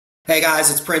Hey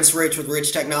guys, it's Prince Rich with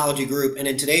Rich Technology Group, and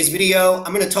in today's video,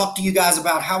 I'm going to talk to you guys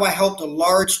about how I helped a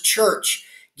large church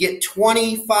get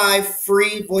 25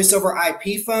 free voice over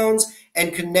IP phones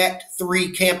and connect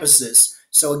 3 campuses.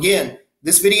 So again,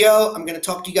 this video, I'm going to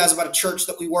talk to you guys about a church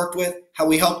that we worked with, how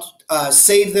we helped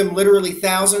save them literally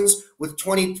thousands with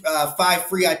 25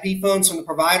 free IP phones from the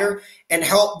provider, and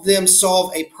help them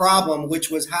solve a problem,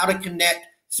 which was how to connect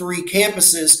 3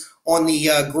 campuses on the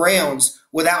grounds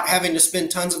without having to spend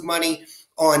tons of money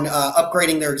on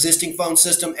upgrading their existing phone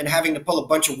system and having to pull a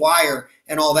bunch of wire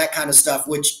and all that kind of stuff,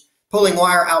 which pulling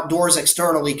wire outdoors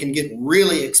externally can get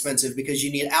really expensive because you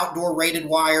need outdoor rated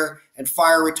wire and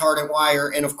fire retardant wire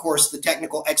and, of course, the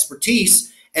technical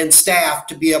expertise and staff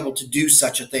to be able to do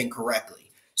such a thing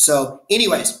correctly. So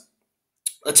anyways,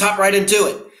 let's hop right into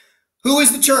it. Who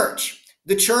is the church?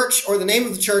 The church, or the name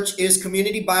of the church, is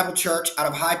Community Bible Church out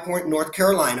of High Point, North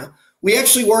Carolina. We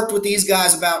actually worked with these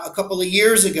guys about a couple of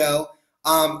years ago,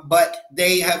 but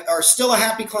they are still a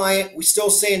happy client. We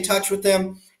still stay in touch with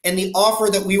them, and the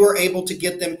offer that we were able to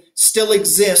get them still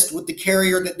exists with the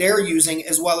carrier that they're using,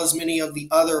 as well as many of the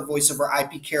other voice over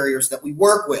IP carriers that we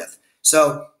work with.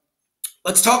 So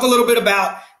let's talk a little bit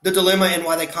about the dilemma and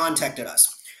why they contacted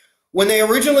us. When they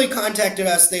originally contacted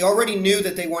us, they already knew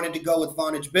that they wanted to go with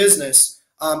Vonage Business.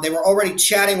 They were already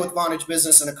chatting with Vonage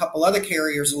Business and a couple other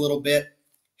carriers a little bit.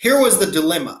 Here was the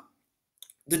dilemma.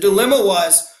 The dilemma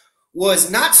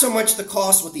was not so much the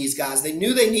cost with these guys. They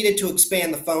knew they needed to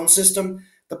expand the phone system.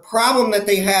 The problem that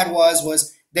they had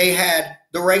was they had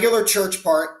the regular church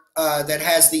part that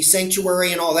has the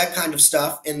sanctuary and all that kind of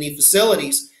stuff in the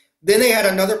facilities. Then they had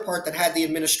another part that had the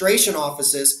administration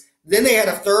offices. Then they had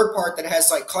a third part that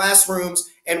has like classrooms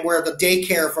and where the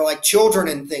daycare for like children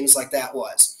and things like that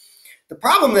was. The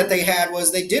problem that they had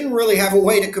was they didn't really have a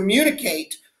way to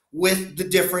communicate with the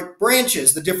different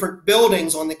branches, the different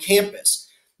buildings on the campus.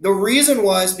 The reason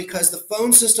was because the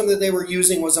phone system that they were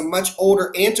using was a much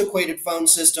older, antiquated phone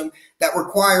system that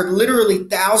required literally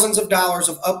thousands of dollars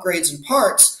of upgrades and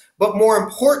parts, but more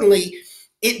importantly,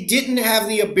 it didn't have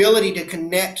the ability to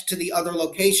connect to the other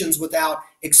locations without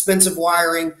expensive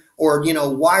wiring or,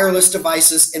 wireless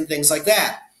devices and things like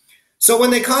that. So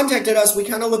when they contacted us, we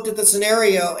kind of looked at the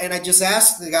scenario, and I just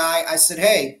asked the guy, I said,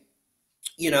 hey,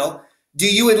 do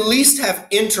you at least have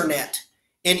internet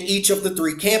in each of the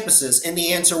 3 campuses? And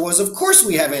the answer was, of course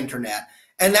we have internet.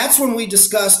 And that's when we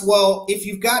discussed, well, if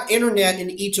you've got internet in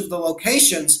each of the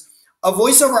locations, a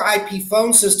voice over IP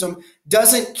phone system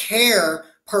doesn't care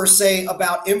per se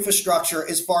about infrastructure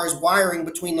as far as wiring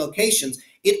between locations.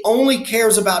 It only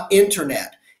cares about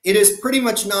internet. It is pretty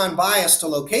much non-biased to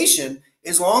location.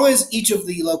 As long as each of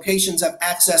the locations have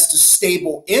access to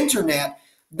stable internet,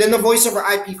 then the voice over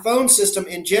IP phone system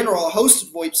in general, a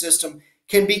hosted VoIP system,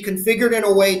 can be configured in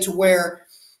a way to where,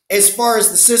 as far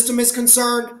as the system is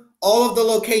concerned, all of the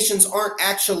locations aren't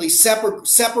actually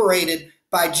separated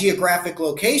by geographic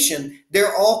location.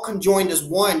 They're all conjoined as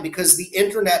one because the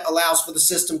internet allows for the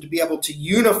system to be able to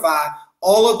unify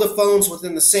all of the phones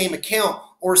within the same account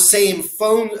or same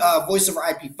phone voice over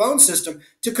IP phone system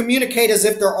to communicate as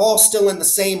if they're all still in the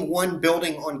same one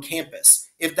building on campus,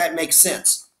 if that makes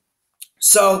sense.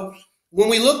 So when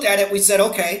we looked at it, we said,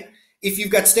 okay, if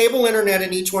you've got stable internet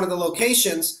in each one of the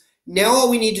locations, now all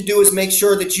we need to do is make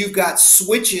sure that you've got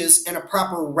switches and a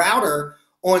proper router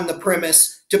on the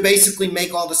premise to basically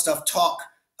make all the stuff talk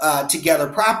together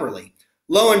properly.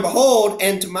 Lo and behold,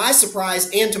 and to my surprise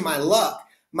and to my luck,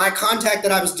 my contact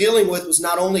that I was dealing with was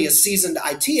not only a seasoned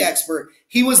IT expert,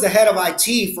 he was the head of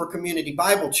IT for Community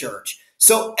Bible Church.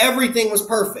 So everything was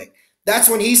perfect. That's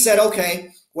when he said,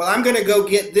 okay, well, I'm going to go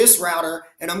get this router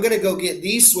and I'm going to go get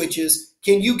these switches.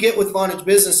 Can you get with Vonage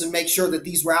Business and make sure that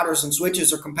these routers and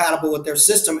switches are compatible with their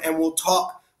system and will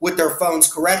talk with their phones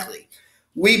correctly?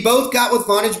 We both got with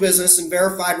Vonage Business and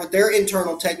verified with their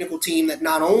internal technical team that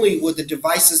not only would the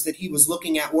devices that he was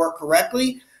looking at work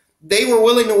correctly, they were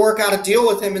willing to work out a deal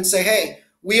with him and say, hey,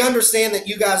 we understand that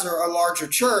you guys are a larger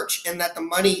church and that the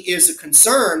money is a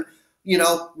concern.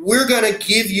 We're going to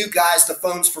give you guys the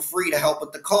phones for free to help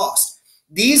with the cost.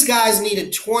 These guys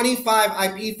needed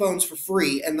 25 IP phones for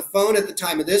free, and the phone at the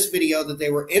time of this video that they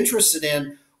were interested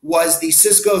in was the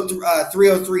Cisco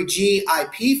 303G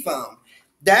IP phone.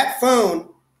 That phone,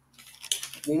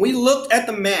 when we looked at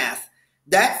the math,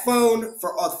 that phone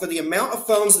for the amount of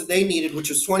phones that they needed, which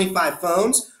was 25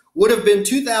 phones, would have been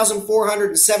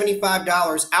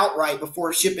 $2,475 outright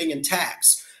before shipping and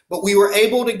tax. But we were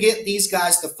able to get these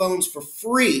guys the phones for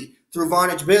free through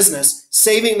Vonage Business,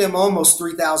 saving them almost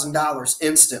 $3,000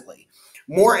 instantly.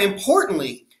 More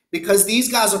importantly, because these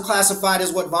guys are classified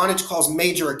as what Vonage calls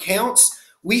major accounts,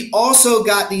 we also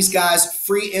got these guys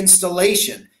free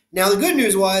installation. Now, the good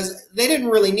news was they didn't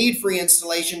really need free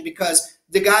installation because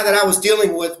the guy that I was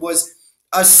dealing with was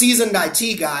a seasoned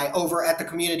IT guy over at the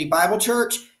Community Bible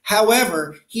Church.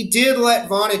 However, he did let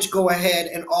Vonage go ahead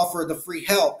and offer the free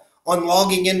help on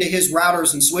logging into his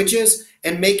routers and switches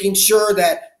and making sure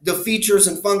that the features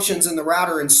and functions in the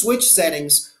router and switch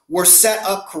settings were set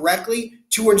up correctly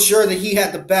to ensure that he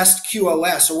had the best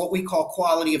QoS, or what we call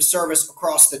quality of service,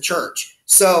 across the church.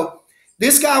 So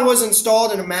this guy was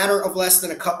installed in a matter of less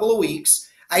than a couple of weeks.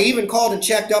 I even called and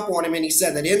checked up on him, and he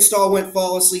said that install went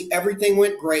flawlessly, everything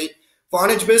went great.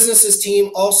 Vonage Business's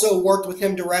team also worked with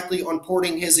him directly on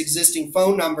porting his existing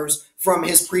phone numbers from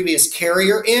his previous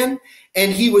carrier in,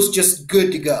 and he was just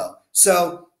good to go.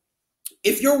 So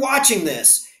if you're watching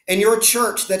this and you're a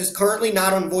church that is currently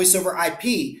not on voice over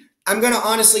IP, I'm going to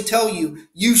honestly tell you,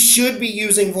 you should be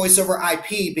using voice over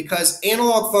IP, because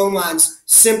analog phone lines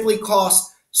simply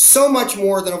cost so much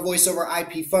more than a voice over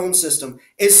IP phone system,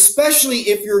 especially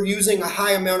if you're using a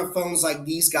high amount of phones like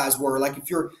these guys were. Like if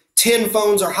you're 10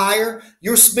 phones or higher,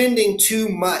 you're spending too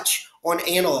much on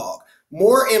analog.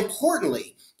 More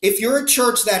importantly, if you're a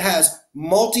church that has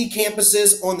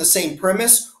multi-campuses on the same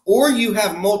premise, or you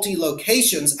have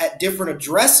multi-locations at different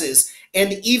addresses,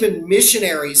 and even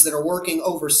missionaries that are working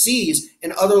overseas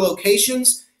in other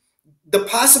locations, the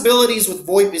possibilities with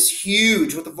VoIP is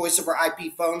huge with the voice over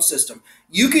IP phone system.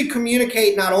 You could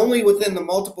communicate not only within the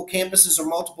multiple campuses or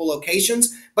multiple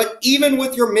locations, but even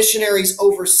with your missionaries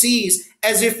overseas,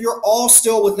 as if you're all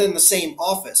still within the same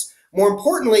office. More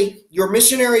importantly, your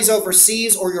missionaries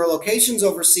overseas or your locations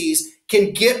overseas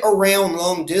can get around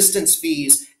long distance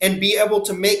fees and be able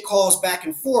to make calls back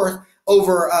and forth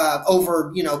over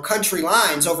country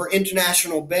lines, over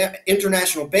international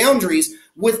boundaries,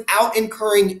 without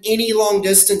incurring any long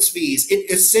distance fees. It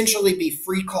essentially be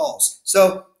free calls.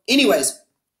 So anyways,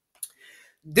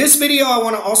 this video I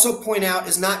want to also point out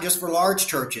is not just for large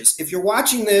churches. If you're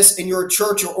watching this and you're a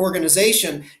church or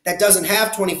organization that doesn't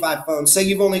have 25 phones, say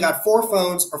you've only got 4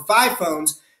 phones or 5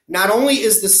 phones, not only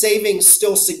is the savings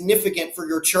still significant for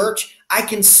your church, I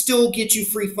can still get you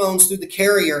free phones through the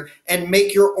carrier and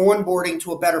make your onboarding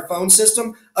to a better phone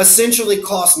system essentially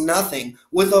cost nothing,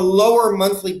 with a lower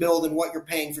monthly bill than what you're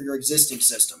paying for your existing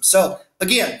system. So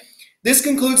again, this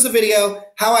concludes the video,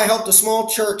 how I helped a small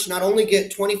church not only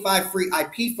get 25 free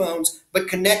IP phones, but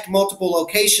connect multiple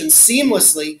locations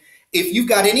seamlessly. If you've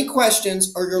got any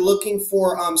questions or you're looking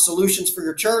for solutions for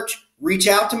your church, reach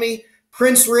out to me.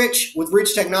 Prince Rich with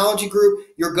Rich Technology Group,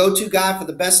 your go-to guy for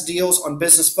the best deals on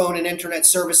business phone and internet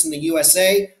service in the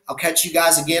USA. I'll catch you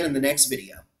guys again in the next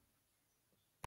video.